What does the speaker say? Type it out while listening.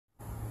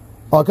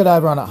Oh, good day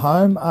everyone at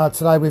home.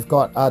 Today we've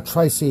got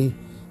Tracie,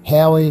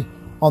 Howie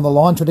on the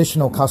line,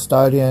 traditional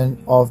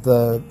custodian of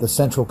the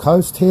Central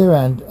Coast here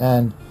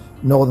and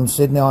Northern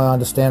Sydney, I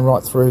understand,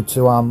 right through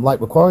to Lake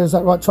Macquarie. Is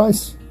that right,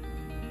 Trace?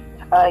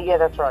 Yeah,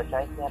 that's right,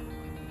 Jake. Yeah.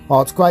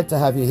 Oh, it's great to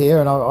have you here,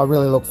 and I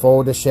really look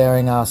forward to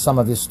sharing some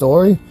of your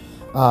story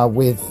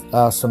with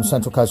some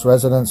Central Coast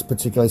residents,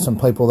 particularly some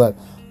people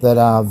that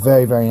are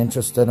very, very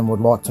interested and would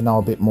like to know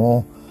a bit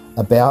more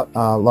about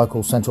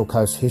local Central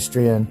Coast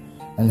history and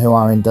who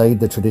are indeed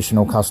the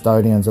traditional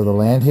custodians of the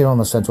land here on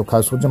the Central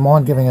Coast. Would you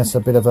mind giving us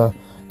a bit of a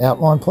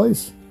outline,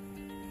 please?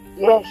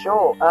 Yeah,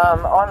 sure.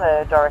 I'm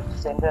a direct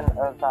descendant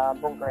of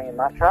Bungaree and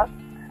Matra.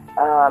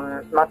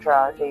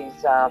 Matra is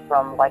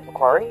from Lake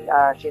Macquarie.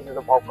 She's of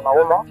the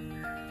Walpolowamok.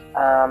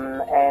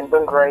 And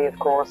Bungaree, of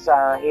course,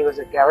 he was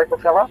a Gadigal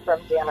fella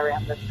from down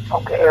around the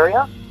Tonka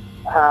area,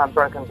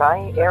 Broken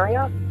Bay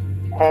area.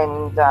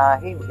 And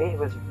he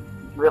was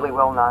really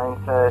well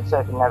known for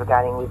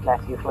circumnavigating with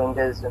Matthew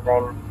Flinders, and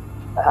then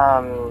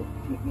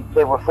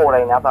there were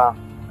 14 other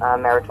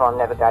maritime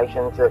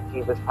navigations that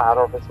he was part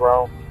of as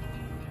well.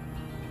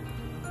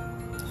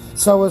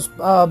 So was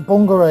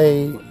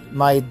Bungaree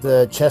made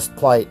the chest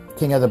plate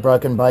king of the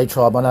Broken Bay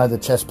tribe? I know the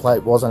chest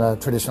plate wasn't a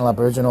traditional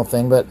Aboriginal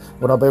thing, but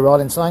would I be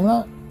right in saying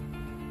that?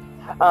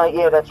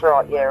 Yeah, that's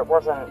right. Yeah, it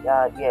wasn't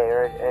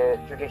a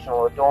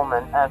traditional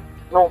adornment.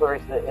 Nor there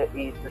is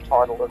the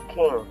title of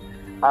king,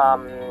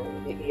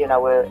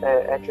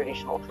 a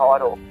traditional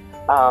title.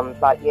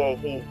 But yeah,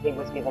 he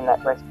was given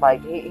that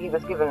breastplate. He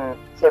was given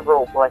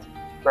several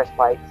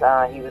breastplates.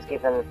 He was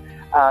given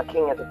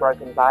King of the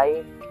Broken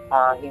Bay.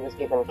 He was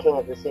given King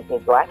of the Sydney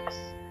Blacks.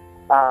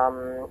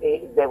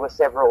 There were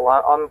several.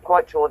 I'm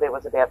quite sure there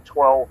was about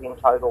 12 in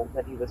total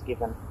that he was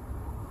given.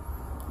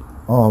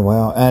 Oh,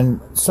 wow.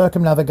 And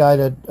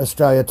circumnavigated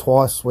Australia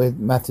twice with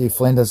Matthew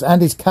Flinders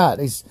and his cat,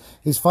 his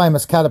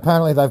famous cat.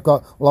 Apparently they've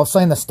got, well, I've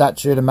seen the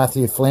statue to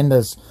Matthew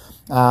Flinders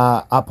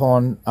up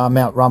on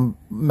Mount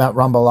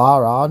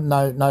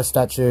Rumballara. No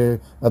statue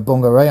of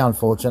Bungaree,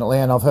 unfortunately,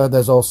 and I've heard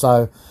there's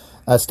also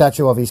a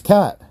statue of his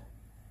cat.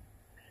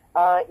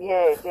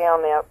 Yeah,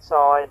 down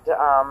outside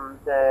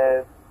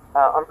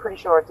I'm pretty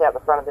sure it's out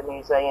the front of the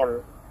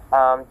museum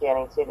down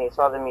in Sydney. It's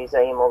either the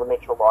museum or the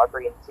Metro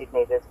Library in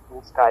Sydney. There's a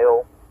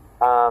full-scale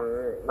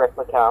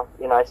replica,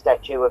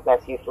 statue of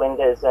Matthew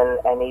Flinders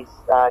and his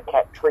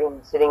cat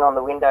Trim sitting on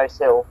the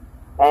windowsill.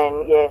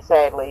 And yeah,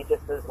 sadly,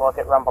 just as like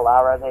at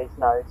Rumballara, there's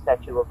no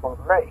statue of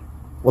Bungaree.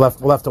 We'll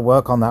have to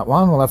work on that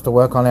one. We'll have to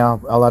work on our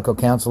local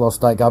council or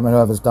state government,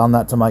 whoever's done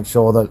that, to make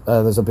sure that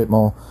there's a bit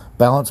more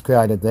balance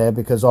created there,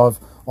 because I've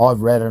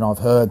read and I've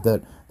heard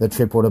that the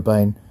trip would have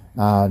been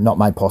not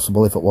made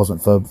possible if it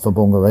wasn't for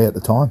Bungaree at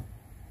the time.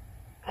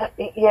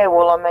 Yeah,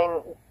 well, I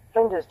mean,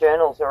 Flinders'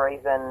 journals are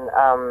even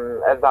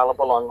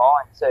available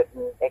online.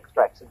 Certain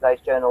extracts of those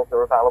journals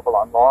are available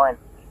online.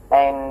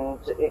 And,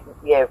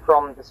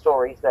 from the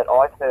stories that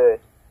I've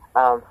heard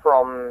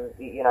from,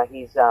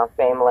 his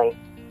family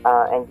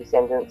and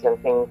descendants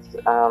and things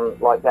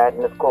like that,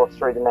 and of course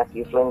through the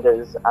Matthew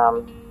Flinders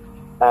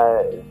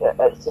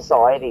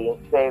Society,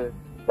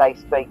 they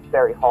speak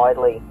very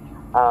highly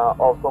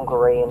of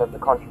Bungaree and of the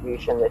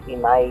contribution that he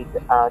made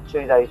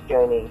to those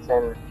journeys.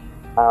 And,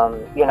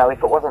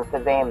 if it wasn't for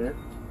them,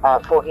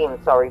 for him,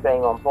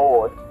 being on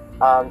board,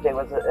 there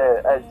was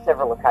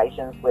several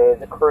occasions where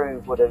the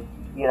crew would have,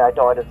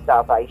 died of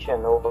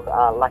starvation or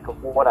lack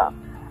of water.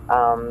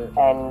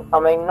 And, I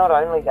mean, not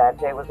only that,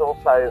 there was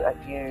also a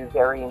few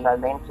very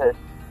momentous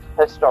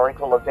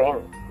historical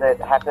events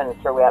that happened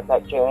throughout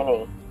that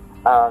journey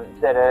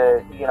that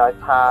are,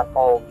 part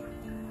of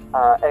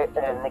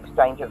an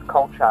exchange of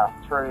culture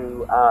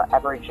through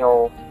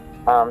Aboriginal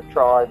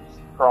tribes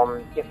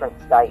from different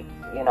states,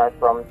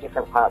 from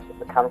different parts of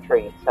the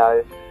country.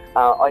 So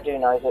I do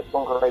know that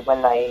Bungaree,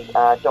 when they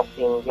docked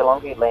in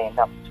Yolngu land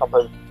up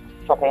the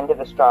top end of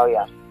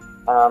Australia,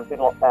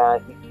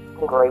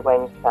 Bungaree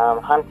went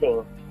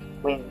hunting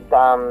with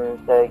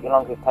the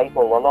Yolngu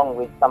people along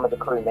with some of the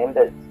crew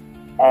members.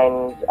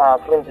 And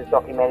Flinders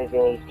documented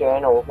in his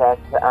journal that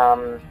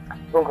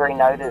Bungaree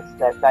noticed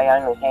that they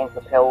only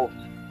hand-propelled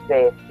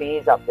their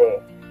spears up there.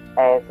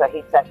 And so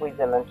he sat with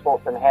them and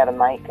taught them how to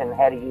make and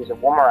how to use a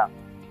woomera,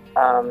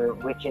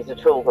 which is a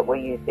tool that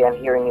we use down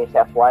here in New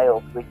South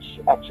Wales, which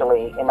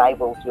actually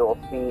enables your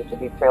spear to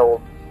be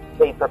propelled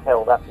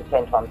up to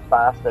 10 times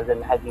faster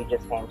than had you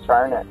just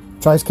hand-thrown it.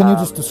 Trace, can you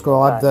just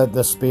describe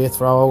the spear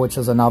thrower, which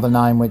is another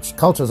name which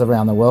cultures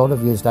around the world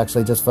have used,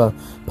 actually, just for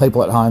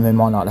people at home who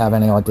might not have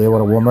any idea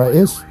what a woomera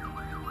is?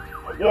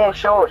 Yeah,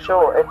 sure.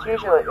 It's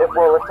usually,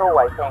 it's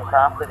always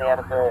handcrafted out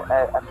of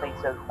a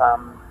piece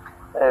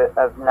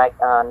of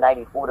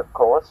native wood, of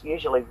course,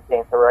 usually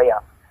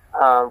xanthoria,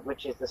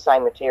 which is the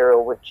same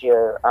material which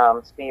your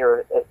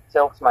spear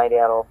itself's made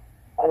out of.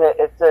 And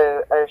it's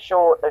a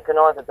short, it can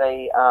either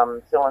be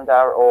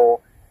cylinder or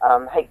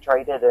heat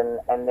treated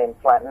and then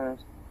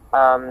flattened.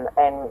 And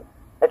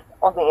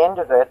on the end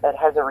of it, it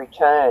has a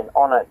return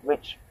on it,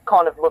 which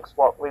kind of looks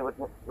what we would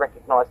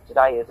recognise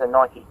today as a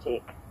Nike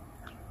tick.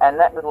 And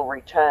that little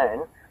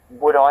return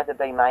would either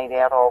be made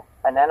out of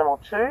an animal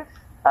tooth,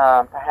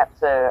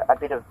 perhaps a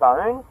bit of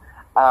bone,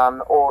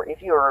 or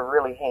if you were a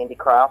really handy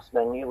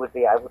craftsman, you would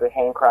be able to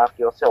handcraft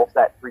yourself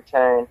that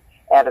return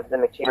out of the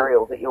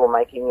material that you're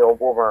making your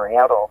woomer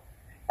out of.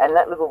 And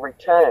that little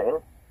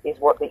return is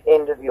what the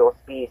end of your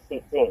spear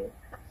sits in.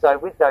 So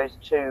with those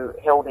two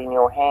held in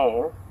your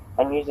hand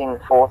and using the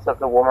force of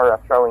the woomer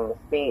throwing the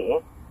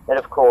spear, that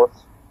of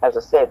course, as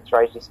I said,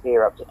 throws your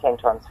spear up to 10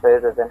 times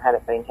further than had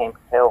it been hand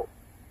propelled.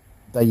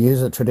 They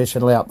use it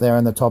traditionally up there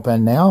in the top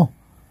end now?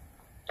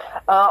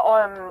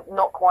 I'm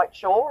not quite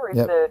sure if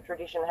the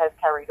tradition has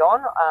carried on.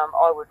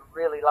 I would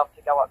really love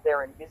to go up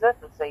there and visit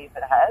and see if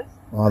it has.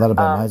 Oh, that'd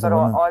be amazing, but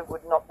wouldn't it? I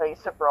would not be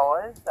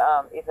surprised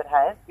if it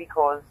has,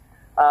 because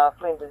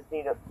Flinders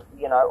did,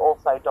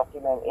 also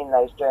document in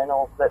those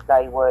journals that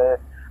they were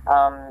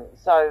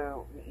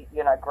so,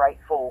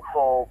 grateful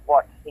for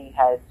what he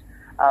had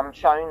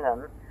shown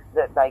them,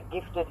 that they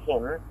gifted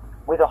him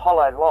with a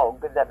hollow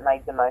log that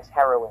made the most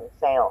harrowing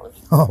sound.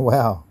 Oh,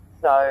 wow.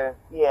 So,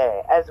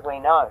 yeah, as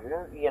we know,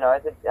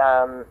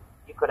 that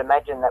you could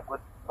imagine that would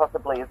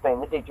possibly have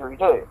been the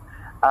didgeridoo.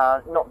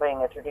 Not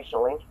being a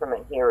traditional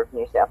instrument here of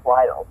New South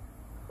Wales,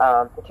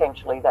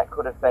 potentially that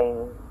could have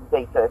been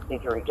the first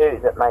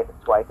didgeridoo that made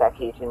its way back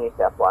here to New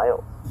South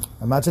Wales.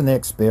 Imagine the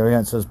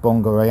experience as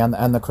Bungaree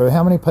and the crew.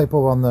 How many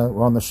people were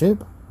on the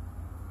ship?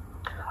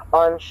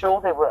 I'm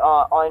sure there were.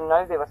 I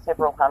know there were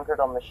several hundred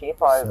on the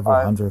ship. I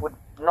would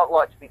not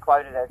like to be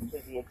quoted as to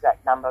the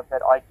exact number,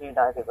 but I do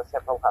know there were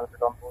several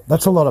hundred on board.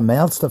 That's a lot of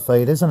mouths to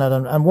feed, isn't it?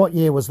 And what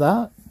year was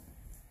that?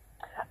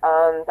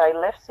 They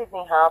left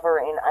Sydney Harbour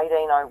in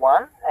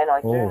 1801, and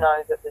I do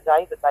know that the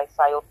day that they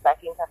sailed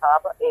back into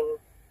harbour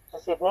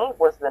into Sydney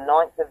was the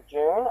 9th of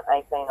June,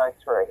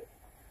 1803.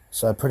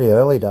 So pretty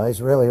early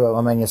days, really. I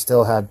mean, you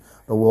still had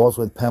the wars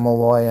with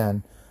Pemulwuy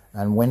and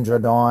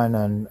Windradine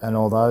and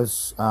all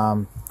those,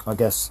 I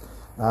guess,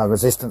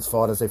 resistance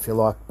fighters, if you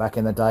like, back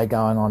in the day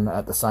going on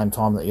at the same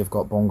time that you've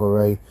got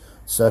Bungaree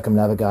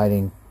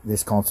circumnavigating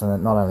this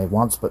continent not only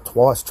once but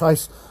twice.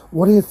 Trace,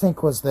 what do you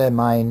think was their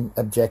main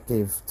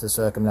objective to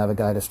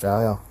circumnavigate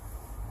Australia?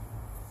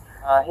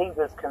 He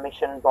was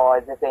commissioned by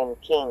the then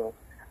King,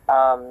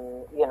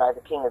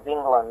 the King of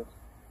England,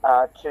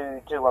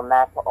 to do a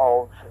map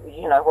of,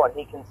 what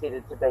he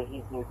considered to be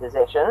his new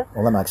possession.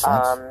 Well, that makes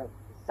sense.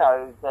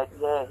 So that,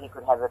 he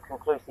could have a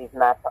conclusive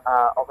map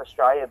of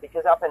Australia,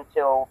 because up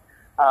until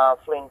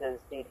Flinders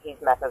did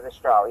his map of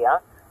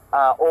Australia,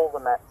 all the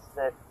maps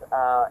that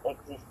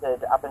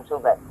existed up until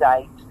that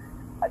date,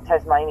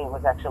 Tasmania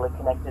was actually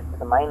connected to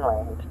the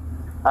mainland,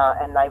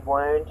 and they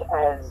weren't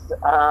as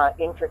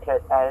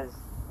intricate as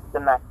the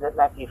map that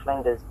Matthew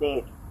Flinders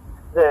did.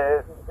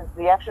 The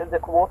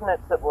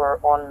coordinates that were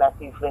on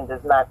Matthew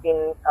Flinders' map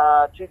in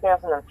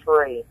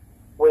 2003,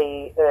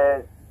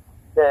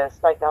 the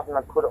state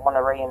government put on a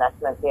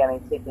reenactment down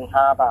in Sydney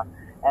Harbour,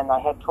 and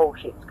they had tall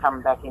ships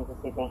come back into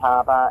Sydney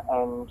Harbour,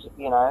 and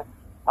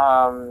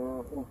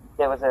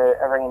there was a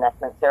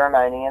reenactment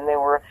ceremony, and there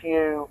were a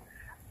few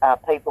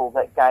people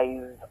that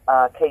gave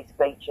key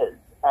speeches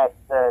at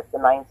the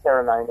main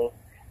ceremony,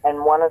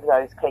 and one of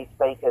those key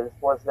speakers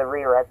was the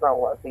Rear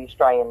Admiral of the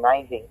Australian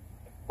Navy,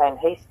 and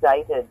he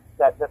stated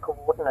that the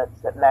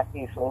coordinates that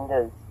Matthew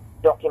Flinders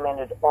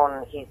documented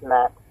on his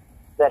map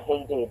that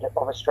he did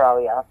of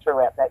Australia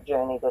throughout that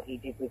journey that he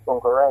did with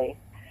Bungaree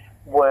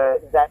were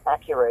that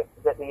accurate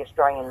that the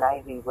Australian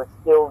Navy was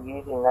still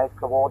using those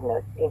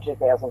coordinates in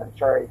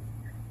 2003.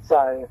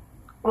 So,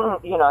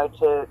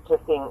 to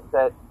think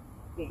that,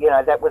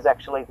 that was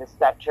actually the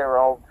stature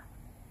of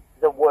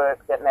the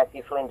work that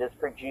Matthew Flinders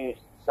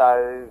produced.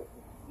 So,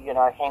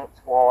 hence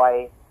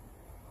why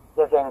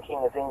the then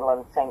King of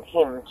England sent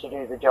him to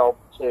do the job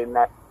to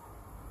map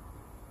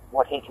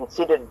what he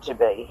considered to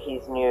be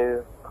his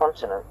new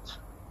continent.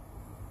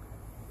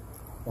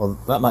 Well,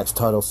 that makes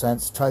total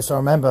sense. Trace, I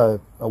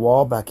remember a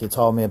while back you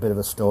told me a bit of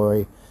a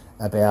story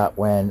about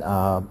when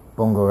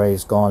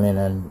Bungaree's gone in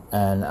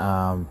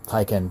and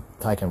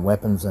taken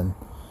weapons and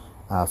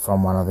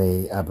from one of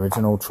the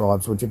Aboriginal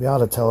tribes. Would you be able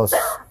to tell us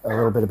a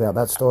little bit about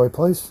that story,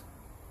 please?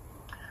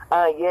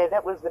 Yeah,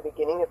 that was the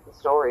beginning of the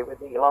story with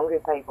the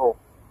Yolngu people.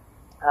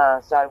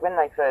 So when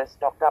they first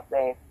docked up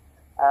there,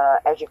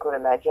 as you could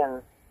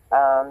imagine,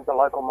 the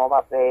local mob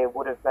up there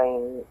would have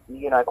been,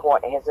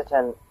 quite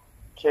hesitant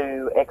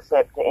to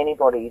accept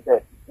anybody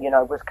that,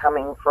 was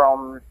coming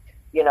from,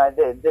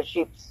 the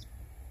ships.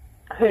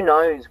 Who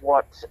knows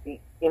what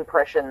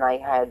impression they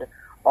had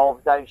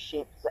of those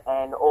ships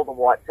and all the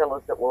white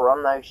fellas that were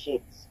on those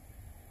ships.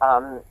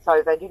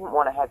 So they didn't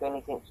want to have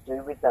anything to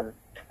do with them.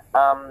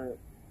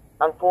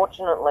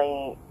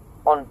 Unfortunately,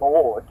 on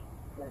board,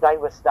 they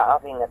were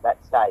starving at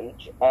that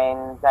stage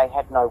and they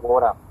had no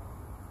water.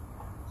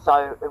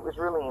 So it was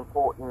really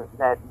important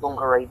that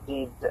Bungaree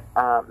did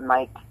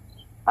make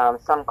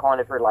some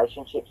kind of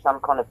relationship, some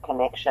kind of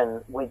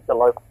connection with the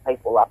local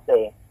people up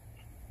there.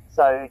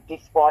 So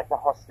despite the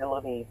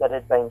hostility that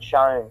had been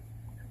shown,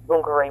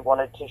 Bungaree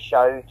wanted to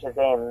show to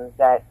them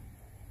that,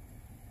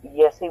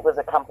 yes, he was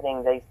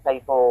accompanying these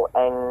people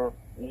and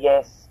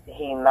yes,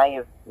 he may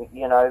have,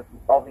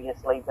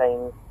 obviously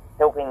been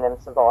helping them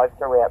survive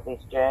throughout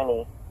this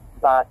journey,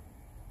 but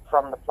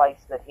from the place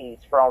that he's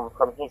from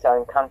his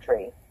own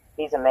country,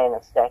 he's a man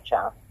of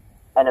stature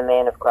and a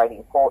man of great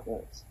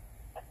importance.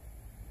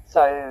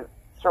 So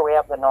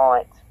throughout the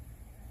night,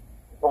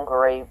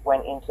 Bungaree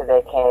went into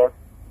their camp.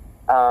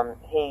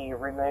 He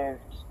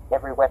removed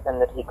every weapon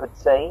that he could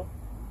see,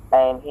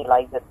 and he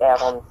laid it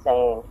out on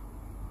sand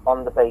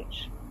on the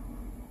beach.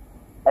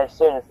 As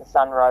soon as the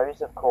sun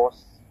rose, of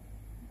course,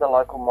 the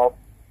local mob,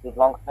 the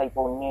Longa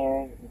people,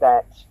 knew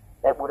that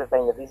it would have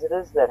been the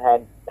visitors that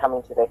had come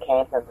into their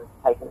camp and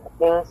taken the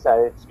things,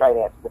 so straight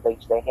out to the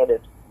beach they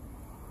headed.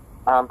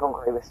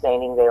 Bungaree was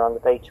standing there on the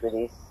beach with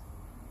his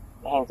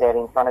hands out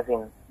in front of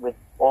him with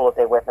all of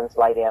their weapons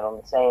laid out on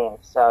the sand.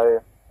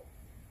 So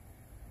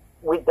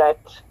with that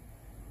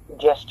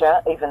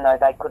gesture, even though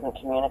they couldn't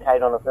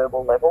communicate on a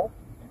verbal level,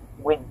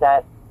 with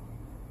that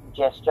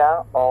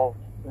gesture of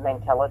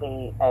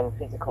mentality and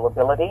physical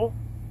ability,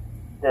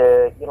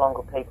 the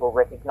Yolngu people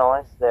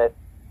recognised that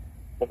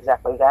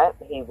exactly that.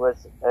 He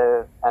was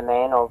a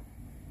man of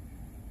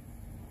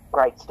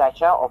great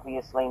stature,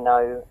 obviously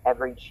no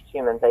average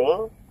human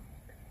being,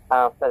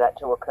 for that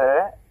to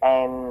occur,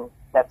 and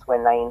that's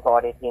when they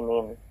invited him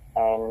in,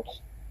 and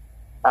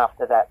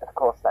after that, of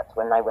course, that's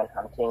when they went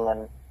hunting,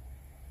 and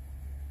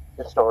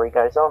the story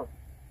goes on.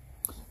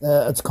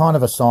 It's kind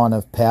of a sign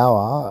of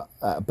power,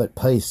 but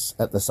peace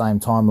at the same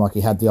time. Like,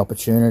 he had the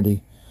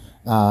opportunity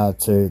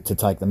to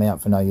take them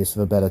out, for no use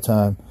of a better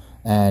term,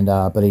 and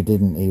but he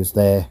didn't. He was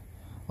there.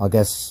 I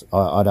guess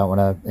I don't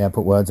want to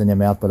put words in your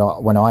mouth,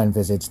 but when I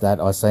envisage that,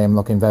 I see him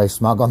looking very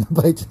smug on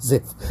the beach, as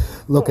if,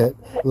 look at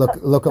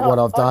what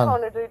I've done. I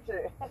kind of do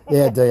too.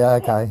 Yeah, do you?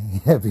 Okay.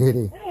 Yeah,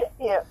 beauty.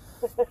 Yeah.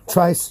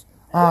 Trace,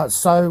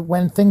 so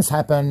when things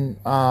happen,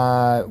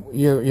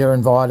 you're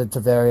invited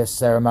to various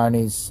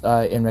ceremonies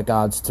in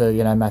regards to,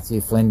 Matthew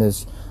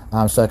Flinder's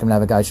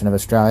circumnavigation of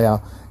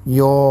Australia.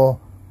 Your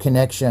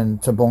connection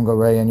to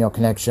Bungaree and your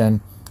connection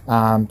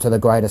to the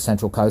greater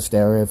Central Coast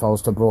area, if I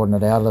was to broaden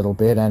it out a little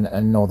bit,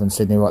 and northern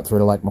Sydney right through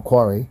to Lake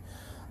Macquarie,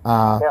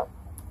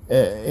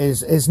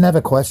 is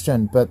never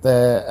questioned, but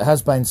there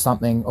has been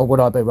something, or would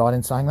I be right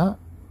in saying that?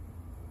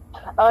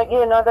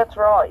 Yeah, no, that's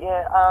right,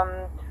 yeah.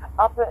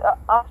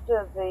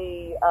 After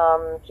the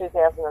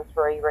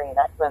 2003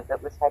 reenactment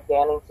that was had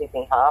down in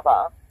Sydney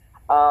Harbour,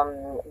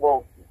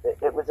 well,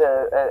 it was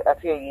a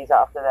few years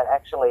after that,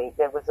 actually,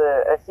 there was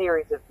a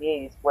series of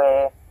years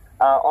where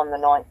on the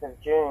 9th of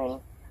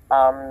June,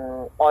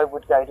 I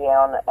would go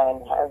down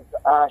and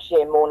have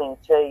share morning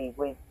tea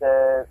with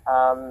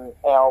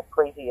our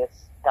previous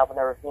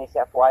Governor of New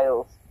South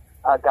Wales,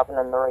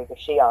 Governor Marie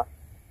Bashir,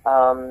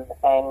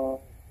 and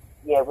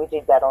yeah, we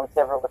did that on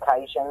several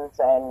occasions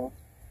and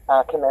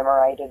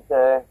commemorated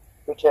the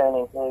return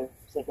into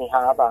Sydney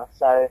Harbour.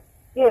 So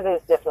yeah,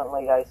 there's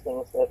definitely those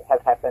things that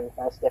have happened,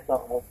 most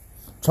definitely.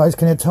 Trace,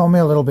 can you tell me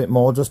a little bit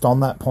more just on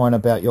that point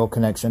about your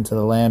connection to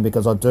the land?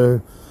 Because I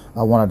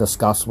want to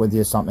discuss with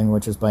you something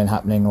which has been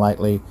happening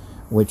lately,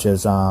 which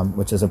is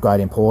of great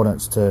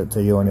importance to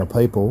you and your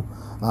people.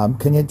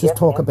 Can you just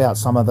talk about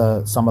some of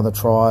the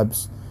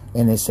tribes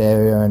in this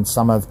area and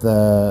some of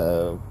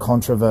the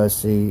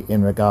controversy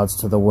in regards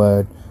to the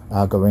word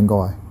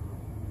Guringai?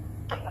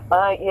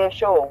 Yeah,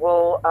 sure.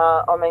 Well,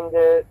 I mean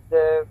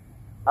the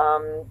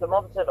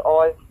mobs that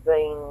I've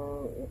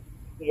been,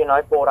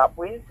 brought up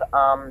with,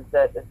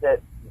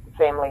 that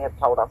family have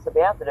told us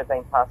about, that have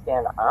been passed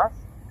down to us.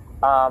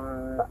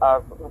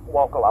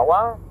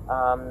 Walgalawa,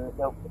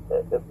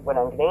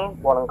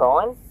 Wanangani,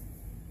 Wollongong,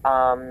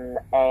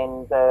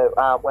 and the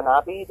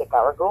Wanabi, the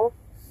Garagal,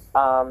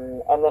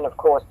 and then of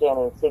course down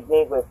in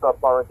Sydney we've got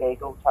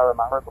Borrigeagle,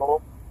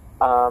 Turramurragal,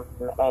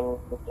 and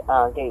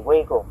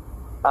Geeweagle,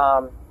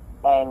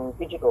 and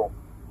Bidjigal,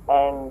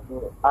 and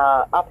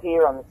up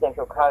here on the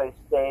Central Coast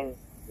there's,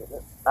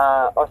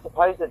 I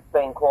suppose it's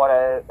been quite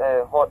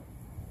a hot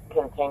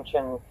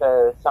contention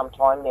for some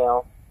time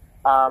now.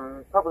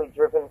 Probably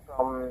driven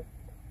from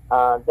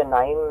the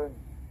name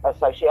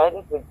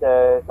associated with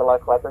the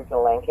local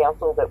Aboriginal Land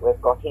Council that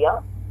we've got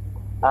here.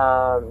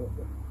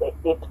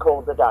 It's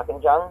called the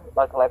Darkinjung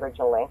Local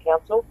Aboriginal Land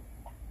Council.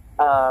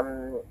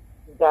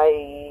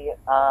 They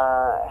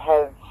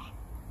have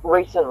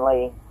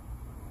recently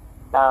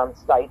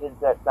stated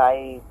that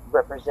they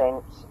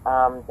represent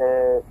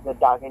the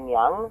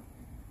Darkinjung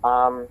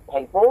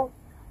people,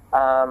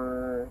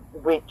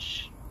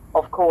 which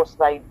of course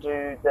they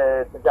do.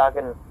 The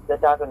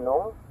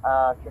Darganung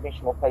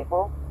traditional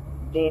people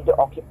did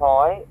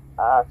occupy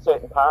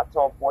certain parts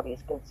of what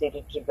is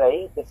considered to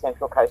be the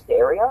Central Coast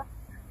area,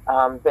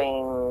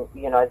 being,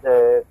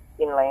 the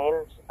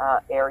inland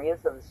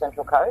areas of the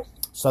Central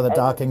Coast. So the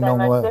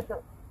Darkinjung were...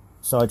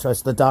 Sorry,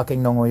 Trace, the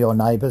Darkinjung were your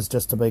neighbours,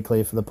 just to be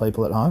clear for the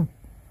people at home?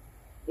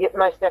 Yep,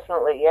 most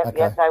definitely, yep, okay.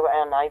 Yep, they were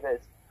our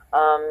neighbours.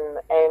 And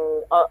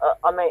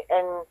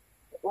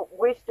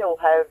we still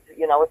have,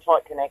 a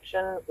tight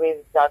connection with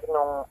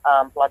Darganjung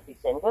blood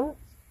descendants.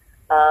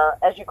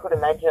 As you could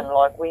imagine,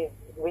 like with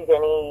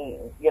any,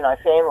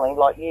 family,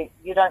 like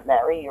you don't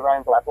marry your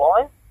own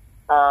bloodline.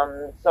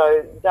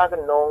 So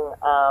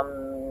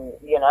Daganong,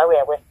 you know,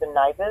 our western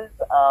neighbours,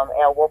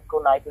 our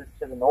Wabkal neighbours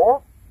to the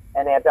north,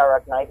 and our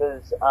Darug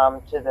neighbours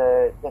to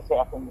the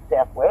south and the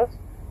southwest.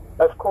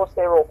 Of course,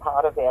 they're all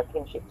part of our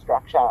kinship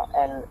structure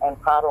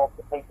and part of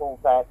the people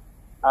that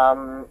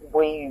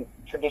we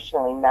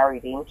traditionally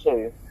married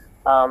into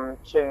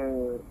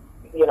to,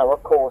 you know,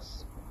 of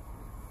course,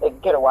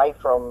 get away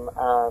from,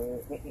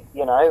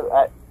 you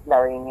know,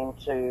 marrying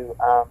into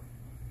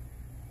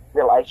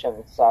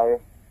relations. So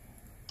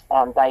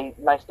they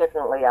most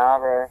definitely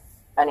are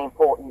an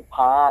important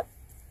part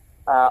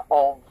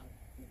of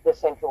the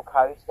Central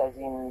Coast, as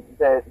in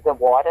the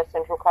wider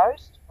Central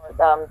Coast.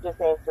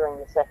 Just answering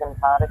the second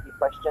part of your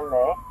question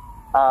there,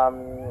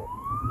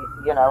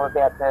 you know,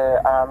 about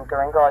the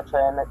Guringai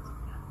term, it's,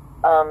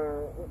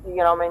 you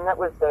know, I mean, that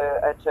was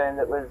a term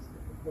that was,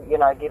 you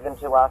know, given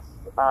to us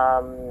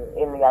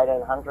in the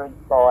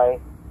 1800s by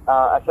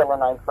a fellow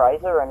named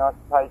Fraser, and I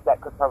suppose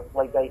that could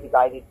probably be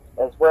debated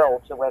as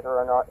well to whether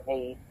or not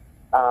he,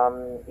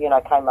 you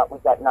know, came up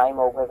with that name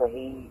or whether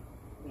he,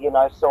 you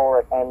know, saw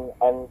it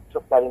and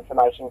took that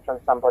information from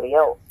somebody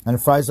else.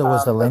 And Fraser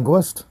was the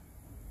linguist?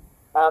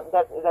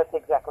 That's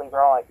exactly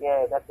right,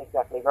 yeah, that's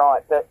exactly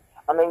right. But,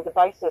 I mean, the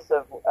basis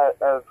of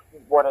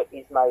what it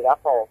is made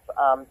up of,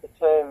 the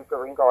term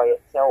Guringai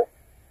itself,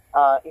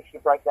 if you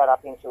break that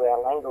up into our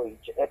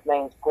language, it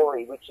means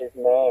Guri, which is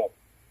man.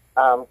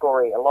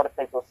 Guri, a lot of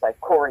people say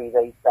Kuri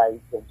these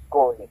days, it's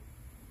Guri.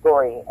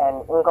 Guri,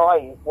 and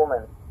Ngai is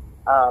woman,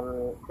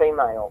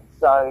 female.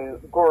 So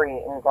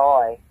Guri and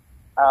Ngai,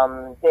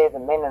 they're the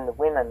men and the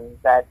women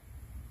that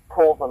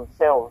call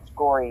themselves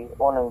Guri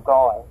or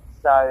Ngai.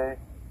 So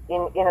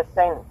in a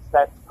sense,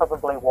 that's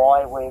probably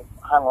why we've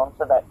hung on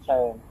to that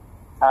term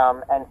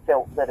and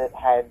felt that it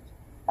had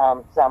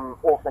some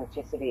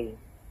authenticity,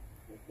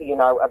 you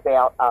know,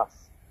 about us.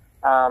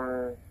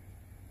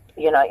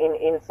 You know,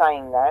 in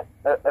saying that,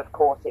 of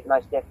course, it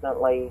most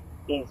definitely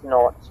is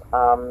not,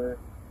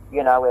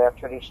 you know, our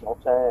traditional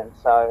term.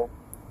 So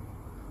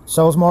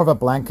it was more of a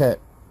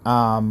blanket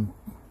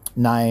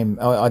name.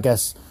 I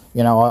guess,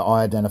 you know,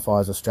 I identify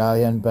as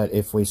Australian, but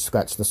if we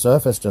scratch the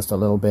surface just a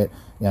little bit,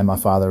 you know, my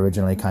father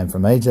originally came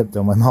from Egypt,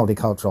 and we're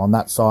multicultural on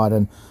that side,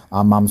 and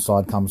our mum's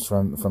side comes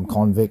from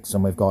convicts,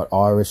 and we've got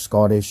Irish,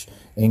 Scottish,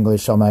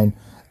 English. I mean,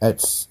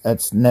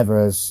 it's never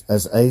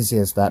as easy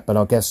as that, but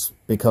I guess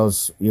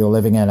because you're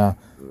living in a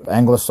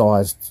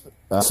anglicised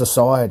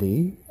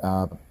society,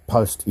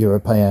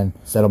 post-European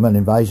settlement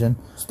invasion,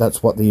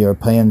 that's what the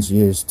Europeans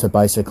used to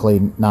basically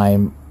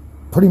name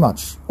pretty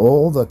much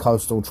all the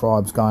coastal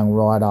tribes going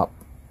right up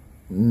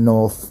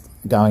north,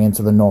 going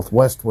into the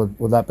northwest.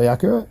 Would that be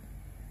accurate?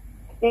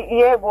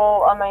 Yeah,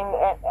 well, I mean,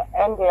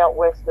 and out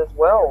west as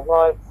well.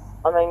 Like,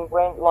 I mean,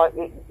 when, like,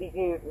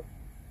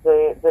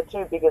 the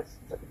two biggest,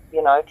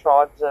 you know,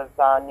 tribes of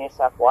New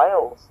South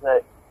Wales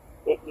that,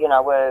 you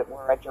know, were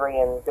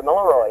Wiradjuri and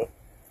Gamilaroi.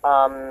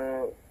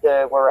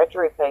 The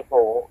Wiradjuri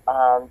people,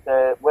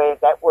 where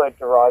that word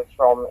derives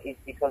from is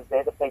because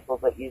they're the people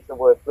that use the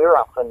word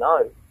Wira for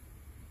no.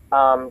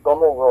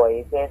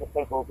 Gomilroi, they're the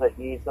people that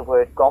use the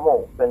word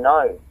Gomil for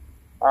no.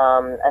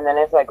 And then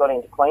as they got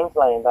into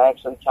Queensland, they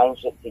actually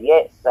changed it to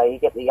yes. So you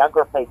get the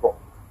Yugra people.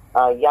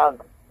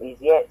 Yug is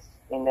yes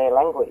in their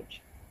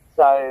language.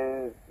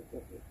 So,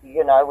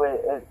 you know,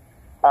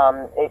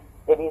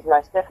 it is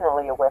most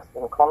definitely a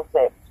Western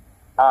concept,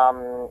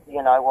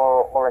 you know,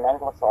 or an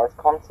anglicised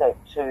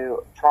concept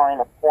to try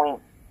and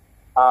appoint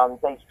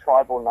these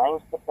tribal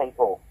names to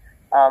people.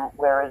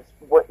 Whereas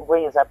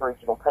we as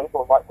Aboriginal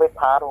people, like, we're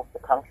part of the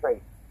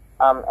country,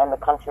 and the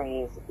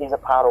country is a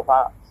part of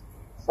us.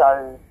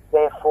 So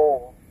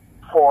therefore,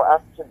 for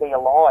us to be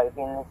alive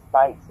in this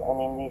space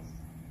and in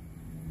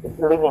this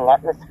living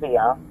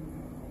atmosphere,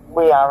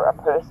 we are a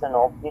person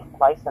of this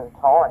place and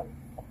time.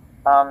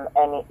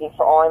 And if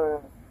I'm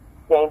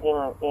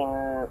standing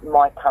in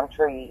my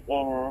country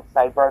in,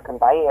 say, Broken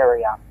Bay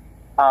area,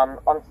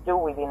 I'm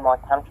still within my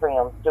country,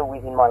 I'm still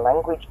within my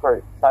language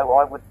group, so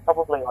I would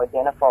probably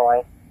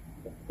identify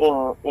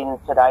in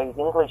today's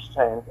English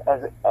terms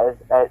as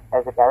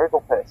a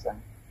Garigal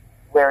person.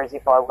 Whereas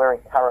if I were in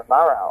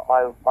Turramurra,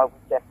 I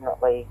would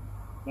definitely,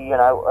 you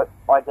know,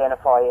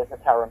 identify as a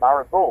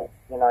Turramurra bull,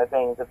 you know,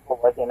 being the bull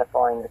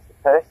identifying as the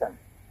person.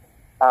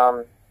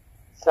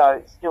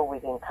 So still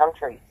within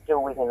country,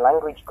 still within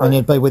language group. And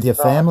you'd be with your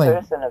family. I'm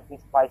a person of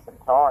this place and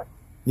time.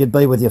 You'd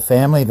be with your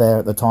family there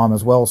at the time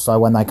as well, so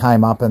when they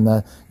came up and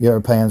the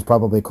Europeans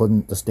probably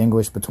couldn't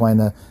distinguish between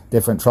the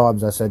different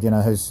tribes, they said, you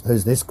know,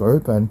 who's this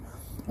group? And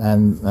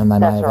they may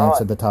have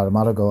answered the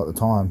Turramurra at the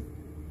time.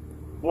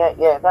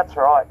 Yeah, that's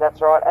right.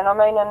 And I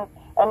mean,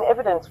 and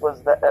evidence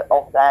was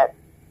of that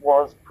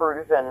was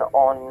proven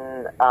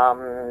on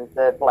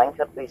the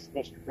blanket list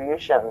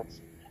distributions,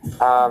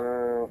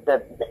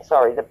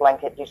 the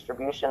blanket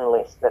distribution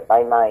list that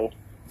they made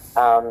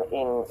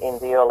in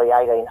the early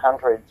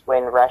 1800s,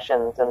 when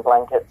rations and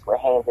blankets were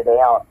handed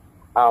out,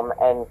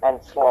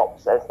 and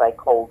slops, as they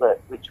called it,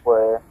 which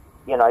were,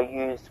 you know,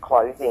 used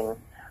clothing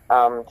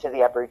to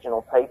the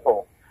Aboriginal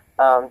people.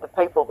 the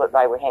people that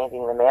they were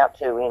handing them out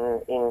to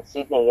in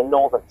Sydney, in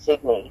northern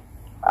Sydney,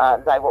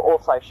 they were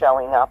also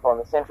showing up on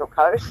the Central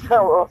Coast. They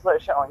were also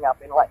showing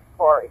up in Lake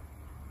Macquarie,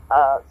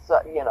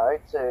 so, you know,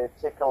 to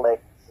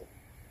collect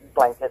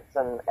blankets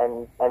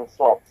and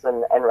slops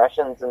and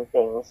rations and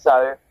things.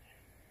 So,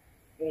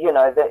 you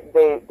know,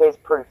 there's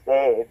proof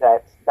there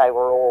that they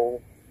were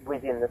all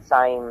within the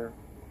same,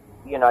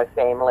 you know,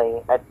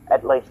 family,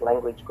 at least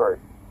language group.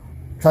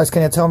 Trace,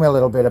 can you tell me a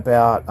little bit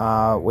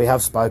about, we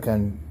have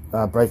spoken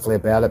briefly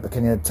about it, but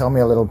can you tell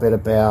me a little bit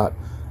about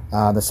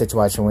the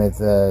situation with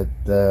the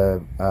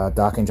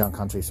Darkinjung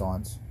country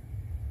signs?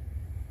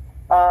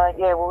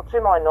 Yeah, well,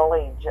 to my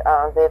knowledge,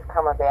 they've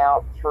come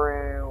about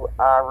through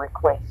a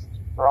request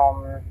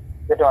from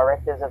the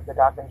directors of the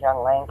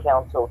Darkinjung Land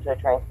Council to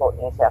Transport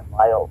New South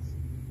Wales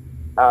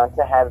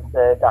to have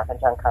the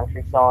Darkinjung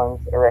country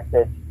signs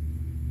erected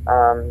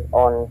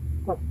on,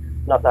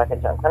 not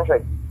Darkinjung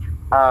country,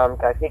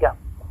 go figure.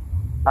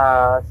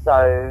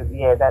 So,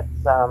 yeah,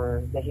 that's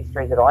the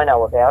history that I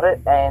know about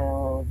it.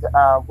 And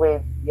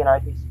we've, you know,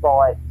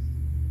 despite,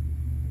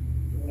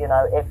 you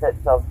know,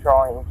 efforts of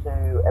trying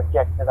to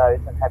object to those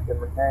and have them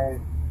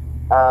removed,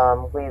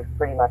 we've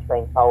pretty much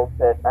been told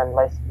that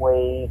unless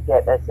we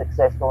get a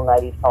successful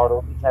native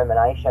title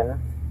determination,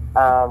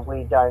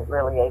 we don't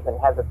really even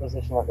have a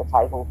position at the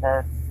table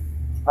to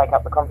take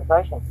up the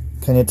conversation.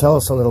 Can you tell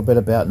us a little bit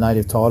about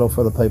native title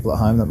for the people at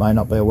home that may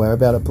not be aware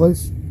about it,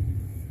 please?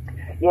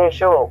 Yeah,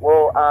 sure.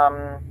 Well,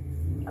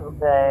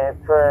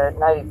 for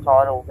native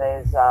title,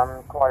 there's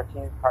quite a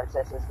few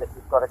processes that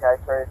you've got to go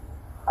through,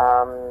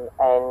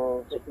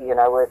 and, you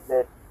know,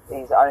 it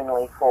is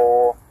only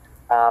for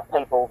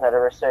people that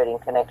are asserting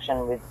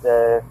connection with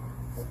the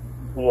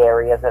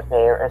area that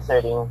they're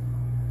asserting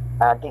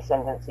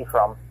descendancy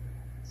from.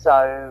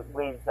 So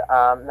with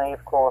me,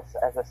 of course,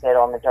 as I said,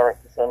 I'm a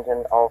direct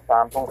descendant of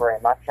Bungaree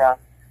and Matcha,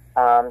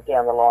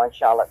 down the line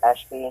Charlotte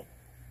Ashby,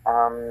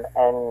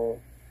 and,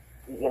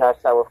 you know,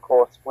 so of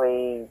course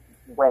we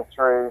went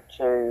through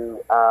to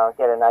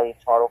get a native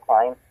title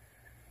claim.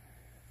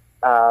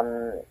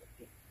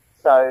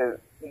 So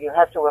you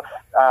have to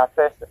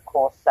first, of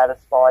course,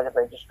 satisfy the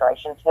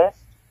registration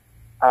test,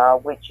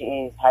 which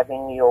is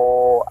having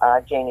your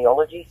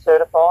genealogy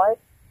certified,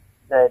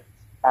 that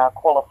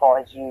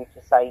qualifies you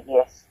to say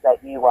yes,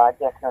 that you are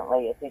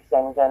definitely a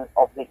descendant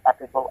of the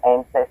Aboriginal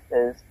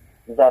ancestors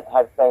that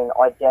have been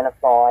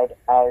identified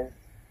as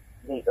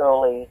the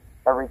early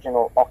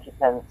original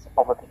occupants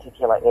of a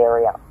particular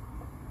area.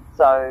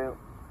 So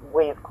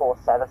we, of course,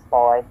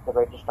 satisfied the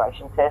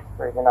registration test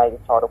through the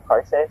native title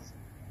process,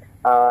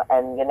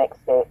 and your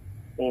next step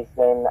is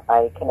then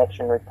a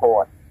connection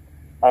report.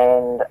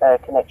 And a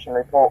connection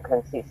report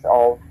consists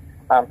of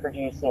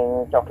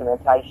producing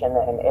documentation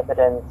and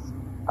evidence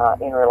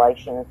in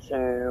relation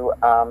to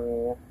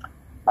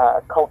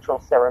cultural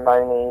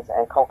ceremonies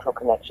and cultural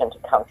connection to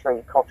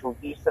country, cultural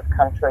use of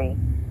country,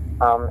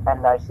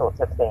 and those sorts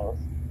of things.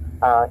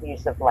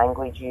 Use of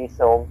language, use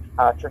of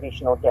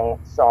traditional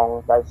dance,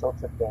 song, those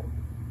sorts of things.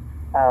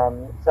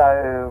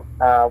 So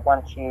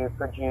once you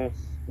produce,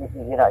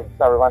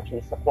 once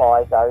you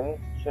supply those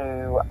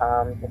to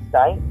the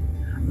state,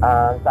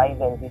 they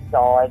then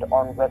decide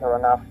on whether or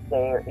not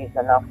there is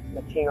enough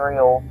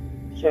material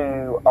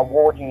to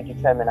award you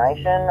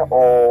determination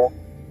or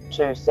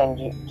to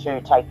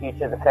take you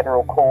to the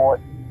federal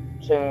court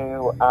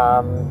to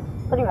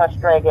pretty much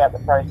drag out the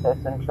process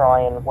and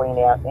try and wean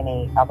out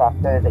any other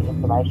further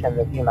information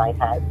that you may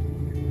have.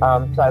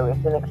 So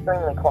it's an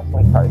extremely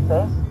costly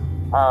process,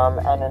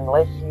 and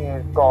unless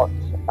you've got,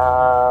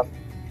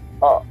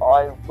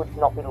 I would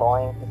not be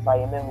lying to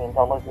say $1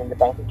 million in the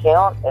bank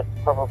account, it's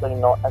probably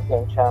not a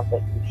venture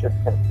that you should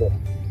consider.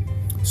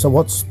 So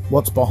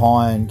what's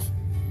behind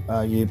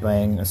you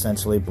being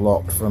essentially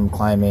blocked from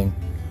claiming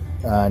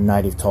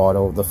native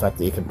title? The fact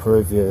that you can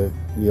prove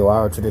you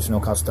are a traditional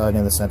custodian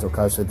of the Central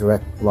Coast, a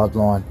direct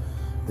bloodline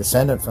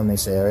descendant from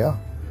this area.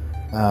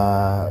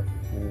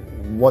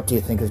 What do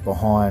you think is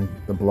behind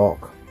the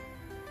block?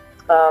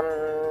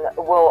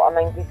 Well, I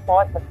mean,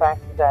 despite the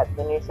fact that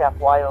the New South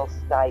Wales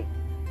state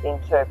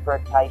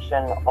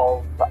interpretation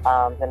of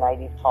the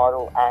Native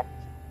Title Act,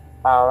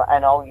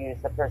 and I'll use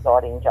the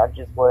presiding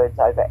judge's words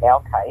over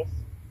our case,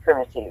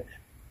 primitive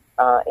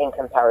in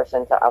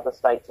comparison to other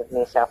states of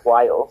New South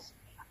Wales.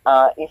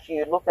 If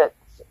you look at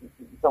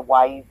the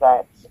way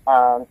that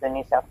the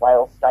New South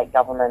Wales state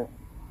government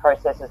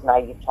processes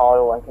native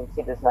title and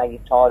considers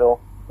native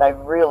title, they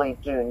really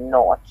do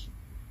not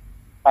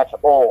at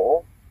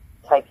all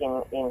take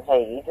in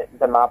heed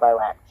the Mabo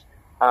Act.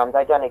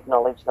 They don't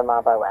acknowledge the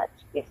Mabo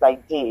Act. If they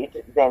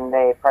did, then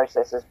their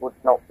processes would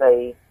not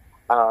be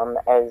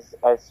as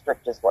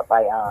strict as what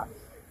they are.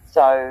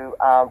 So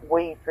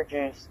we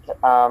produced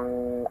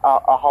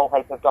a whole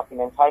heap of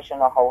documentation,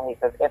 a whole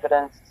heap of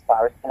evidence as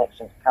far as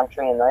connection to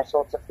country and those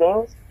sorts of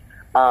things.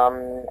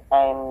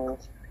 And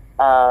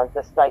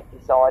the state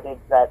decided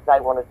that they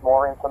wanted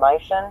more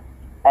information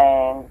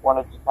and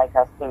wanted to take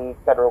us to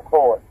federal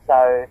court.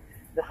 So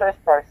the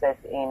first process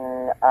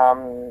in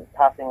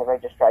passing the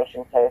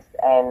registration test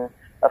and,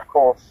 of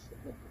course,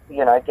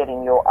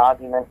 getting your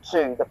argument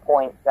to the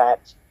point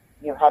that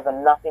you have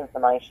enough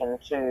information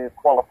to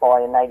qualify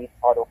a native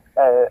title,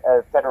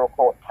 a federal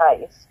court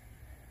case,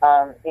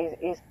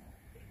 is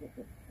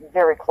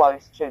very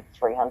close to the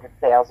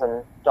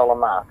 $300,000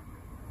 mark.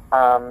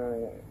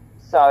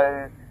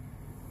 So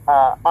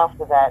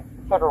after that,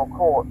 federal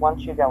court,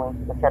 once you go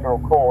into the federal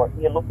court,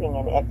 you're looking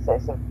in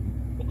excess of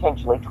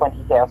potentially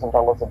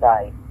 $20,000 a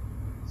day.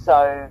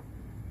 So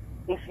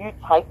if you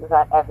take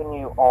that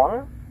avenue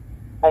on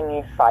and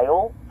you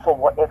fail for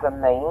whatever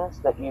means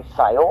that you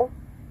fail,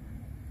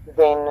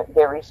 then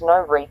there is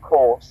no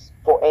recourse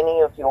for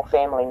any of your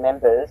family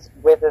members,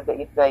 whether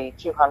it be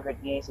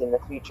 200 years in the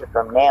future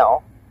from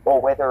now or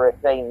whether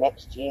it be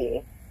next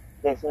year.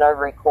 There's no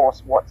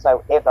recourse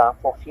whatsoever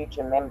for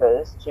future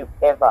members to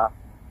ever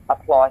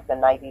apply for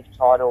native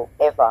title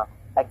ever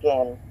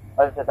again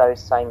over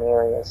those same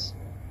areas.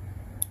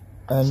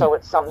 So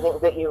it's something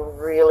that you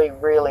really,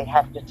 really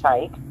have to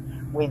take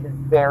with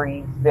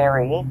very,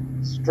 very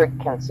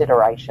strict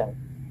consideration.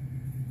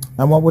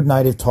 And what would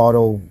native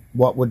title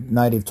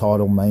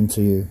mean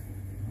to you?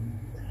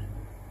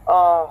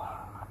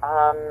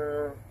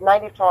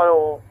 Native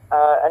title,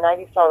 a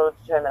native title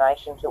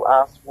determination to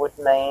us would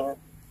mean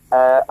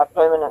a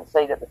permanent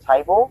seat at the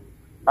table.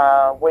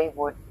 We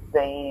would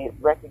be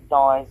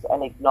recognised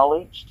and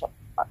acknowledged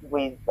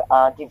with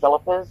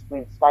developers,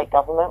 with state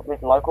government,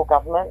 with local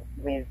government,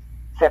 with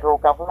federal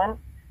government.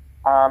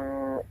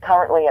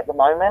 Currently at the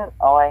moment,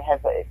 I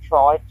have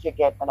tried to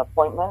get an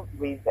appointment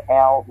with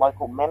our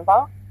local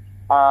member,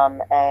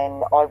 and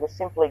I was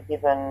simply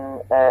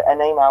given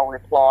an email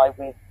reply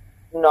with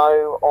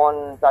no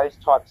on those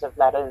types of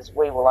matters.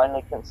 We will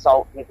only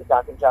consult with the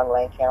Darkinjung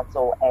Land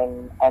Council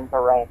and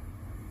Baran.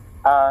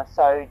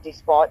 So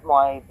despite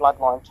my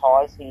bloodline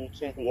ties here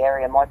to the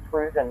area, my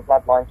proven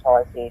bloodline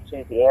ties here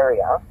to the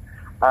area,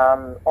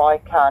 I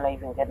can't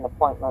even get an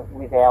appointment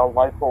with our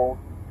local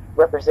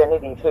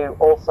representative, who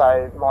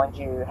also, mind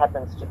you,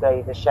 happens to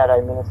be the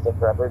Shadow Minister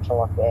for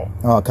Aboriginal Affairs.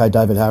 Oh, okay,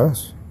 David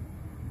Harris?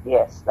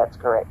 Yes, that's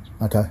correct.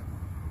 Okay.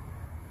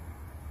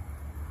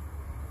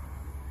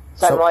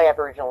 So my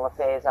Aboriginal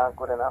affairs aren't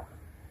good enough.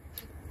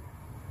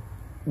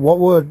 What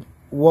would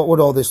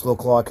all this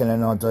look like in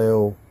an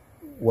ideal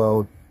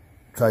world,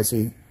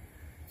 Tracie,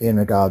 in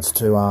regards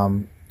to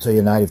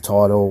your native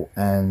title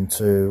and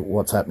to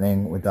what's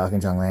happening with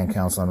Darkinjung Land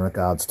Council in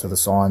regards to the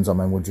signs? I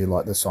mean, would you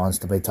like the signs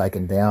to be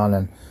taken down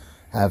and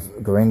have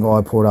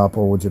Guringai put up,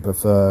 or would you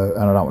prefer,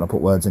 and I don't want to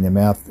put words in your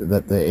mouth,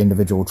 that the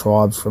individual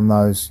tribes from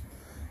those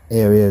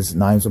areas'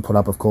 names are put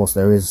up? Of course,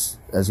 there is,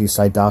 as you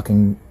say,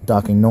 Darkinjung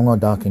or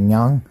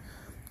Darkinjung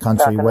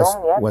country west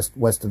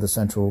of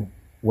the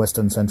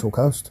western central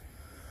coast.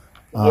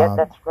 Yeah,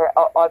 that's correct.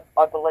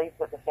 I believe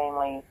that the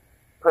family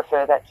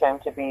prefer that term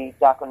to be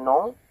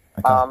Darkinjung.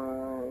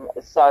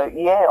 Okay. So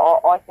yeah,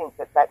 I think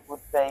that would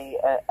be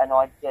an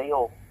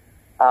ideal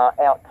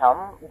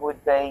outcome,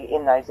 would be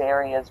in those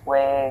areas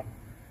where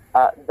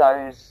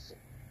those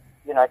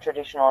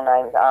traditional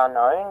names are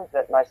known,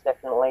 that most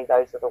definitely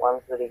those are the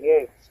ones that are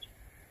used.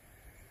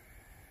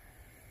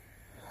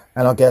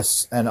 And I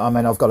guess, and I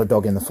mean, I've got a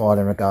dog in the fight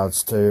in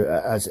regards to,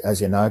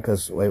 as you know,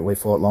 because we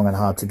fought long and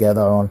hard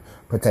together on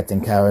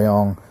protecting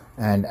Carryong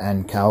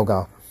and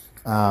Kalga.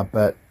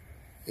 But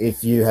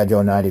if you had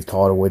your native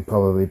title, we'd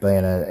probably be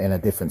in a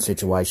different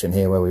situation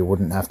here, where we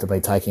wouldn't have to be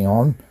taking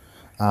on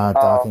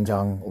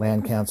Darkinjung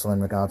Land Council in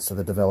regards to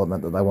the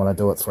development that they want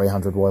to do at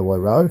 300 Woi Woi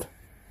Road.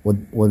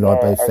 Would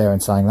I be fair in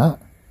saying that?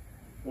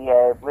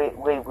 Yeah,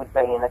 we would be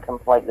in a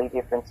completely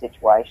different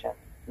situation.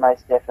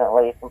 Most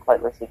definitely a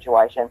completely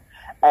situation.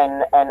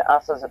 And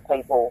us as a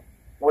people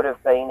would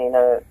have been in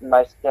a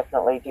most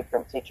definitely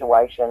different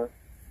situation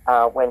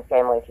when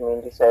Family and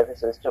Community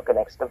Services took an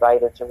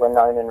excavator to a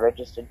known and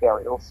registered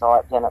burial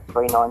site down at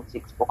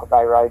 396 Booker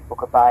Bay Road,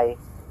 Booker Bay,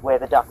 where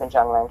the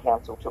Darkinjung Land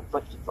Council took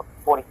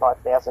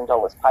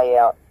 $45,000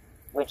 payout,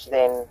 which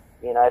then,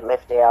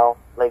 left our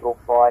legal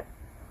fight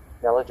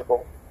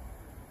ineligible.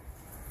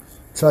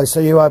 So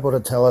are you able to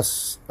tell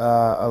us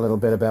a little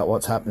bit about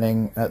what's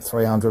happening at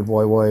 300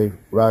 Woi Woi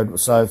Road?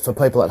 So for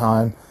people at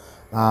home,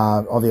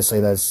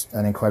 obviously there's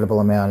an incredible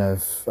amount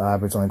of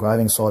Aboriginal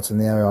engraving sites in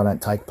the area. I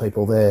don't take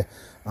people there,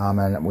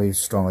 and we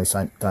strongly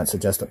don't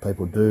suggest that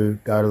people do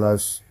go to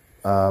those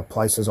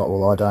places.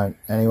 Well, I don't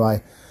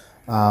anyway.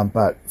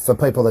 But for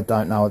people that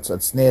don't know,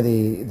 it's near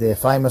the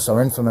famous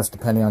or infamous,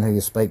 depending on who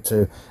you speak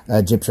to,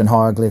 Egyptian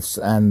hieroglyphs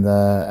and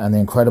the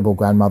incredible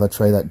grandmother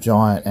tree, that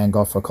giant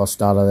Angophora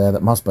costata there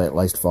that must be at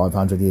least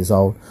 500 years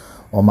old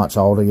or much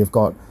older. You've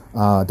got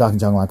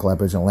Darkinjung Local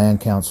Aboriginal Land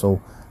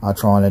Council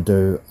trying to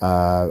do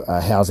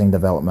a housing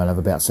development of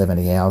about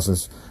 70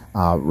 houses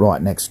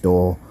right next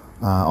door.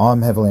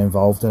 I'm heavily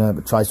involved in it,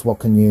 but Trace, what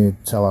can you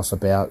tell us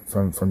about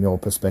from your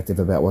perspective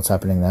about what's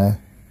happening there?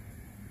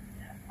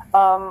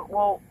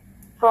 Well,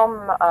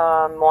 from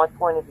my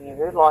point of view,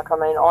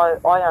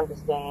 I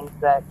understand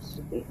that,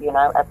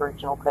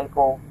 Aboriginal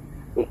people,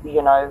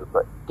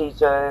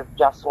 deserve,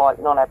 just like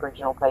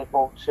non-Aboriginal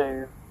people,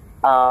 to,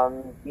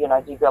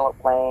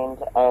 develop land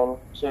and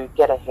to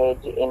get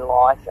ahead in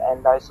life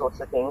and those sorts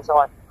of things.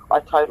 I I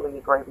totally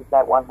agree with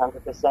that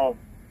 100%.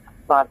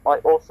 But I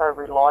also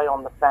rely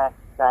on the fact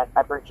that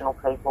Aboriginal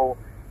people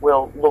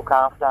will look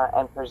after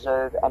and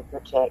preserve and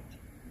protect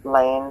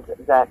land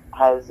that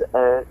has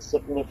a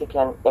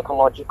significant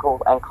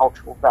ecological and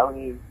cultural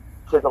value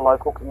to the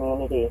local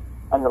community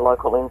and the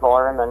local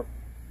environment.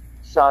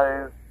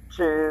 So,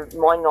 to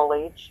my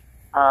knowledge,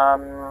 I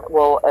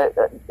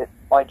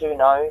do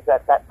know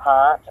that that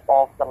part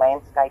of the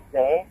landscape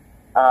there,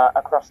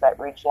 across that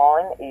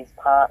ridgeline, is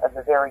part of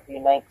a very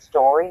unique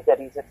story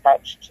that is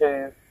attached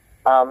to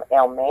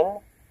our men,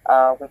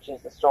 which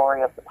is the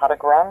story of the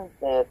Puttergrun,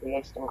 the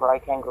eastern grey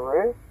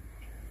kangaroo,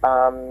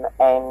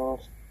 and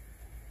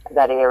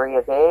that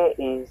area there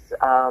is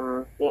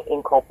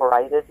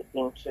incorporated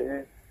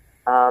into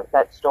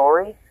that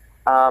story.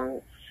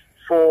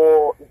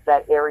 For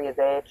that area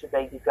there to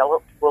be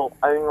developed will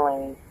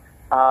only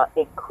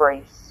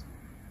increase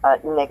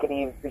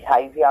negative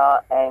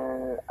behaviour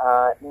and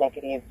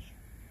negative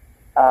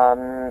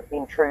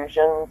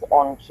intrusions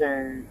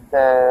onto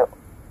the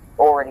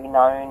already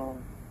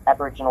known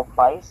Aboriginal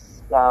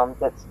place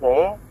that's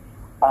there,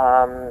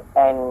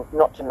 and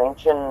not to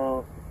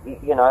mention,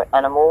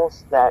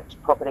 animals that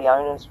property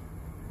owners,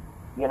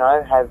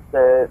 have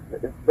the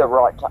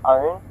right to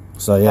own.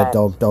 So yeah,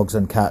 dogs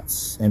and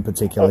cats in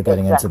particular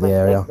getting into the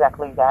area.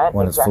 Exactly that.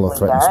 When it's full of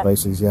threatened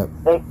species, yep.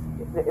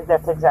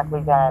 That's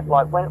exactly that.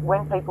 Like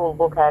when people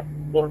look at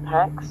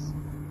impacts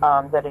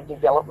that a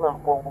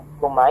development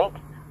will make,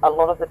 a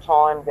lot of the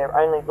time they're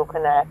only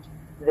looking at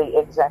the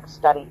exact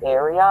study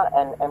area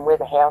and where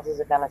the houses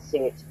are going to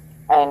sit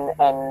and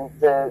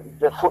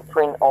the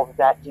footprint of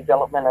that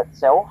development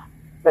itself.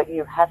 But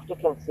you have to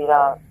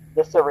consider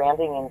the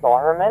surrounding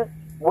environment.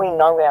 We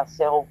know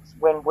ourselves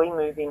when we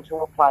move into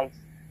a place.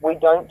 We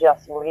don't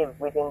just live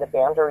within the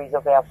boundaries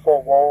of our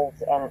four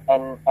walls and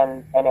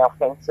our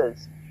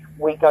fences.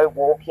 We go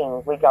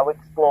walking, we go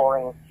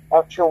exploring.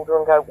 Our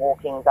children go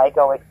walking, they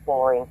go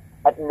exploring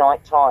at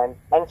night time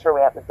and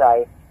throughout the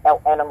day.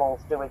 Our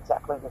animals do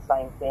exactly the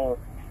same thing.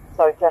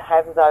 So to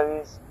have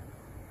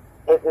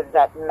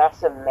that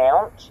mass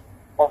amount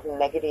of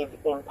negative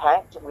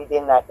impact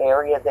within that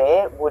area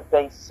there would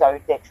be so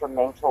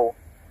detrimental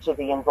to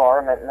the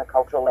environment and the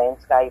cultural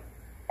landscape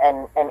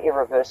and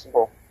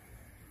irreversible.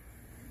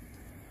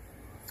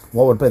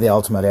 What would be the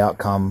ultimate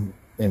outcome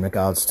in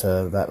regards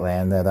to that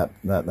land there,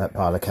 that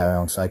part of Carry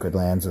On Sacred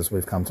Lands as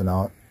we've come to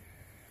know it?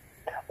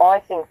 I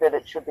think that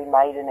it should be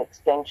made an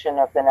extension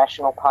of the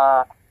national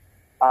park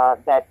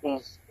that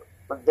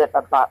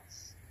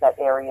abuts that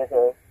area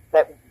there.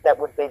 That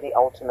would be the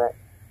ultimate.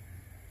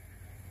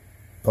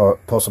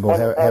 Possible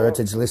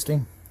heritage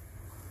listing?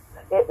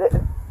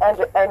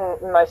 And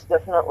most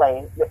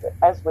definitely,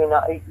 as we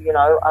know,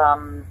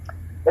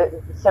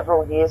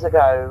 several years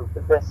ago,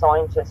 the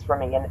scientists from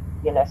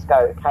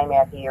UNESCO came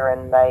out here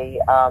and they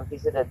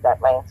visited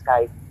that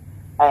landscape,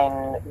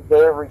 and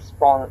their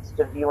response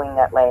to viewing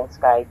that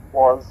landscape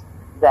was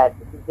that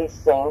this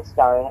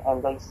sandstone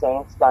and these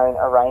sandstone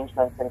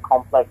arrangements and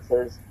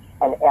complexes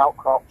and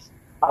outcrops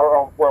are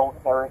of World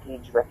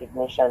Heritage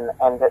recognition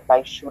and that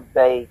they should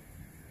be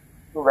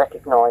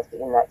recognised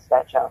in that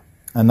stature.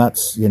 And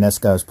that's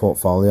UNESCO's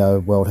portfolio,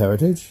 World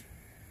Heritage?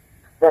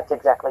 That's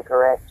exactly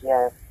correct,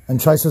 yeah. And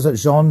Trace, is it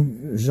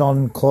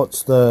Jean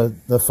Clotz,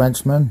 the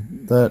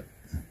Frenchman that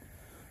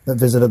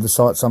visited the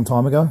site some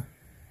time ago?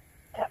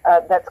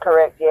 That's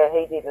correct, yeah,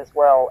 he did as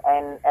well.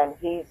 And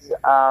his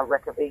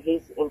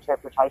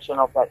interpretation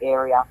of that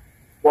area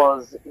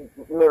was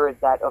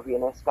mirrored that of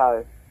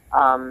UNESCO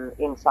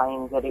in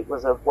saying that it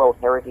was of World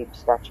Heritage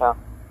stature.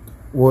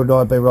 Would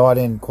I be right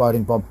in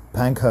quoting Bob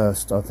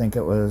Pankhurst? I think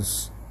it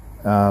was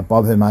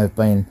Bob who may have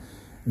been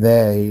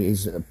there.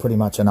 He's pretty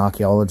much an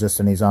archaeologist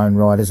in his own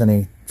right, isn't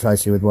he,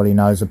 Tracy, with what he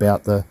knows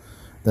about the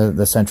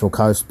Central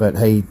Coast? But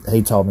he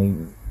told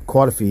me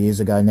quite a few years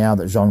ago now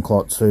that Jean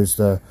Clotz, who's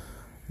the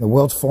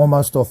world's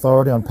foremost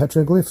authority on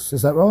petroglyphs,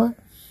 is that right?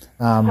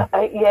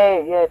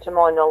 Yeah, to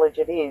my knowledge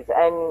it is.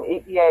 And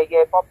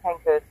Bob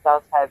Pankhurst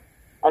does have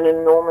an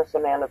enormous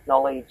amount of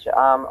knowledge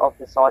of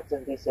the sites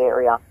of this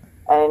area.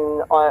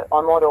 And I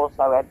might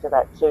also add to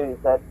that too,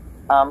 that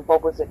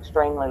Bob was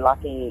extremely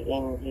lucky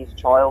in his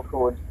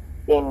childhood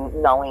in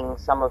knowing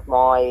some of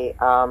my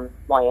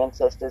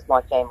ancestors,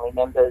 my family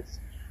members,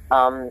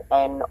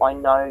 and I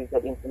know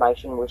that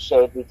information was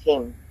shared with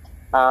him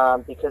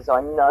because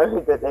I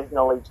know that there's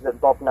knowledge that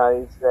Bob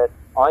knows that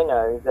I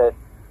know that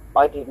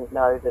I didn't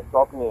know that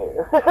Bob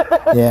knew.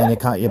 Yeah,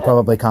 and you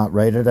probably can't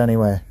read it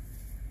anywhere.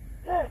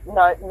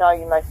 No,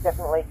 you most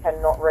definitely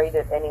cannot read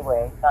it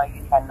anywhere. No,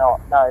 you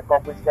cannot. No,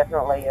 Bob was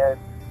definitely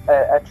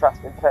a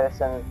trusted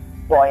person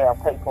by our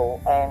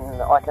people,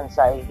 and I can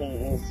say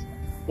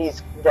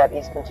that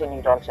is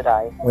continued on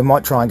today. We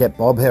might try and get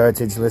Bob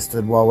Heritage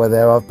listed while we're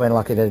there. I've been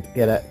lucky to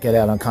get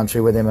out on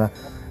country with him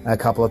a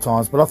couple of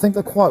times, but I think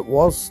the quote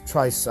was,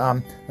 Trace,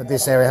 that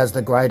this area has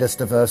the greatest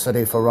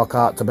diversity for rock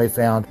art to be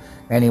found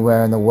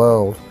anywhere in the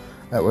world.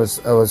 It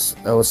was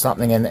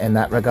something in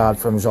that regard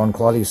from Jean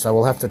Clotz, so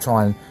we'll have to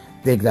try and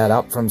dig that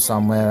up from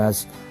somewhere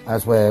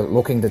as we're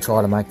looking to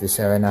try to make this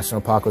area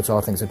national park, which I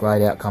think is a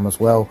great outcome as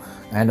well,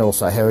 and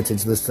also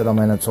heritage listed. I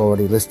mean, it's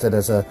already listed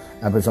as a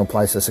Aboriginal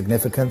place of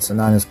significance and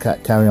known as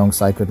Carryong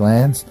Sacred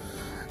Lands.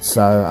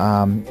 So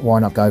why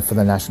not go for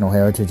the national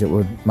heritage? It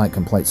would make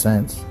complete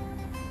sense.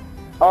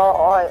 Oh,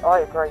 I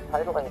agree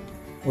totally.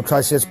 Well,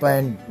 Tracie, it's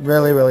been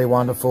really, really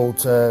wonderful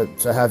to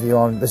have you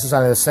on. This is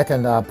only the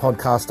second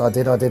podcast I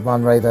did. I did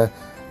one the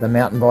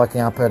mountain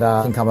biking up at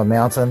Kincover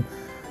Mountain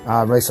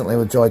recently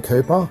with Joy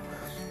Cooper,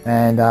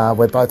 and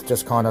we're both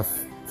just kind of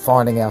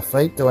finding our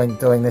feet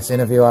doing this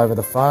interview over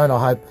the phone.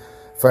 I hope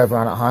for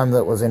everyone at home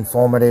that was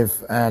informative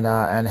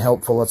and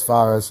helpful as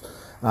far as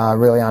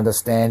really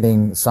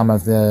understanding some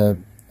of the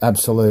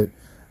absolute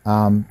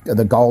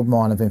the gold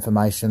mine of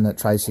information that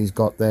Tracie's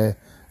got there.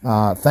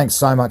 Thanks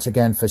so much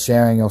again for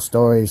sharing your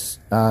stories,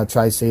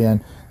 Tracie,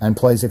 and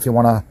please, if you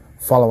want to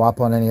follow up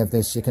on any of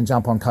this, you can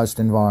jump on Coast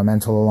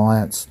Environmental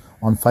Alliance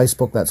on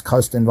Facebook. That's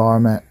Coast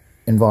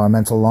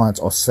Environmental Alliance,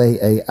 or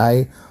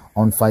CEA,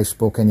 on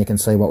Facebook, and you can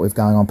see what we've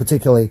got going on,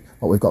 particularly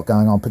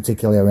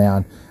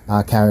around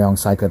Carryong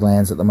Sacred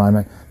Lands at the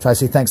moment.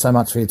 Tracie, thanks so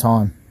much for your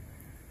time.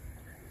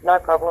 No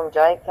problem,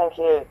 Jake. Thank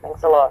you.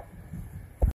 Thanks a lot.